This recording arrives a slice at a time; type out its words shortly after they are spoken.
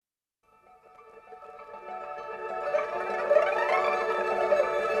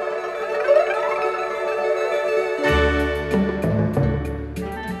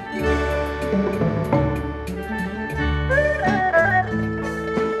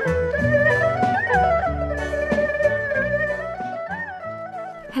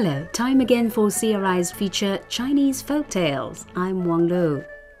Time again for CRI's feature Chinese Folk Tales. I'm Wang Lu.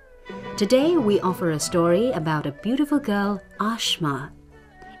 Today we offer a story about a beautiful girl, Ashma.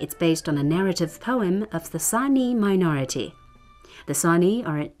 It's based on a narrative poem of the Sani minority. The Sani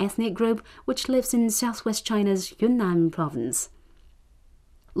are an ethnic group which lives in southwest China's Yunnan province.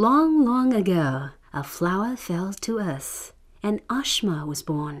 Long, long ago, a flower fell to earth, and Ashma was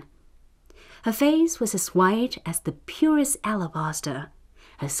born. Her face was as white as the purest alabaster,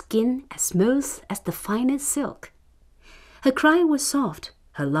 her skin as smooth as the finest silk. Her cry was soft,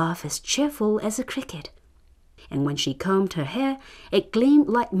 her laugh as cheerful as a cricket, and when she combed her hair, it gleamed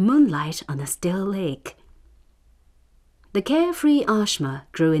like moonlight on a still lake. The carefree Ashma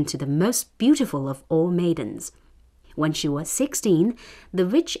grew into the most beautiful of all maidens. When she was 16, the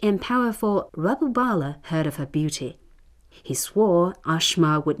rich and powerful Rabubala heard of her beauty. He swore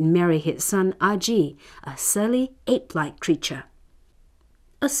Ashma would marry his son Aji, a surly, ape-like creature.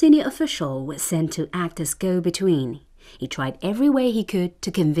 A senior official was sent to act as go-between. He tried every way he could to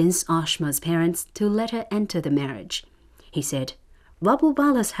convince Ashma's parents to let her enter the marriage. He said,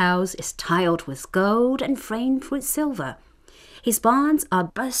 "Rabubala's house is tiled with gold and framed with silver. His barns are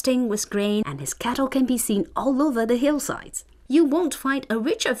bursting with grain, and his cattle can be seen all over the hillsides. You won't find a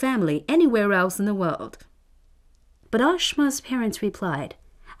richer family anywhere else in the world." But Ashma's parents replied,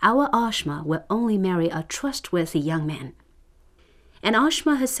 "Our Ashma will only marry a trustworthy young man." And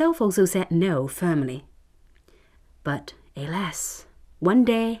Ashma herself also said no firmly. But alas, one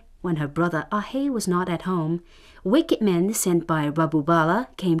day when her brother Ahe was not at home, wicked men sent by Rabubala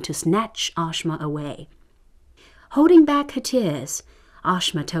came to snatch Ashma away. Holding back her tears,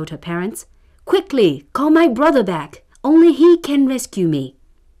 Ashma told her parents, "Quickly, call my brother back. Only he can rescue me."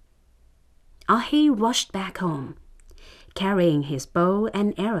 Ahe rushed back home. Carrying his bow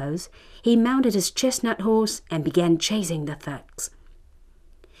and arrows, he mounted his chestnut horse and began chasing the thugs.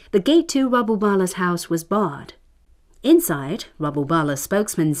 The gate to Rabubala's house was barred. Inside, Rabubala's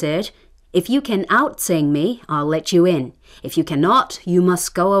spokesman said, "If you can out-sing me, I'll let you in. If you cannot, you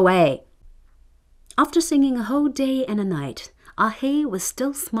must go away." After singing a whole day and a night, Ahe was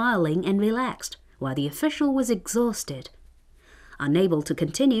still smiling and relaxed, while the official was exhausted. Unable to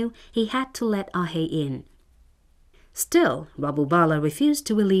continue, he had to let Ahe in. Still, Rabubala refused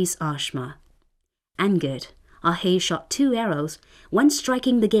to release Ashma. Angered, Ahe shot 2 arrows, one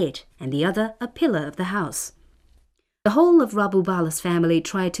striking the gate and the other a pillar of the house. The whole of Rabubala's family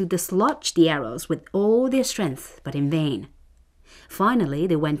tried to dislodge the arrows with all their strength, but in vain. Finally,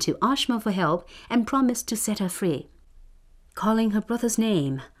 they went to Ashma for help and promised to set her free. Calling her brother's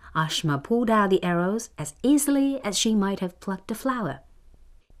name, Ashma pulled out the arrows as easily as she might have plucked a flower.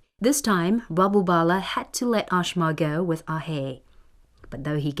 This time, Rabubala had to let Ashma go with Ahe. But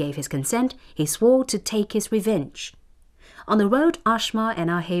though he gave his consent, he swore to take his revenge. On the road Ashma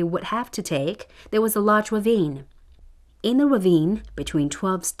and Ahe would have to take, there was a large ravine. In the ravine, between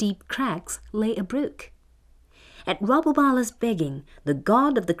 12 steep crags, lay a brook. At Rabubala's begging, the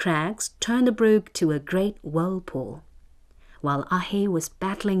god of the crags turned the brook to a great whirlpool. While Ahe was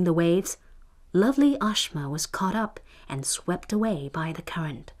battling the waves, lovely Ashma was caught up and swept away by the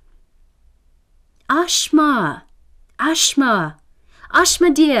current. "Ashma! Ashma!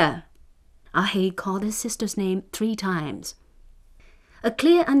 Ashma dear!" Ahe called his sister's name 3 times. A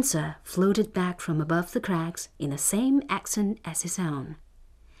clear answer floated back from above the crags in the same accent as his own.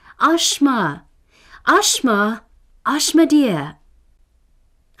 "Ashma! Ashma! Ashma dear!"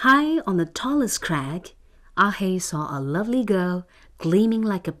 High on the tallest crag, Ahe saw a lovely girl gleaming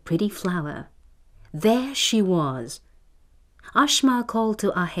like a pretty flower. There she was. Ashma called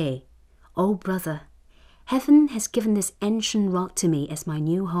to Ahe, "Oh brother, heaven has given this ancient rock to me as my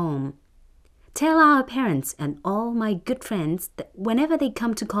new home. Tell our parents and all my good friends that whenever they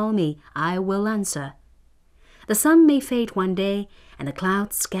come to call me, I will answer. The sun may fade one day and the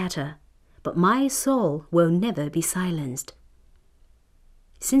clouds scatter, but my soul will never be silenced."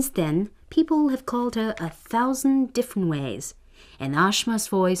 Since then, people have called her 1,000 different ways, and Ashma's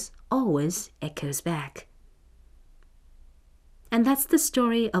voice always echoes back. And that's the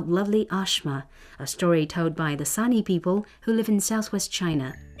story of lovely Ashma, a story told by the Sani people who live in southwest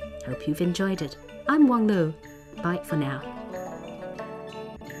China. Hope you've enjoyed it. I'm Wang Lu. Bye for now.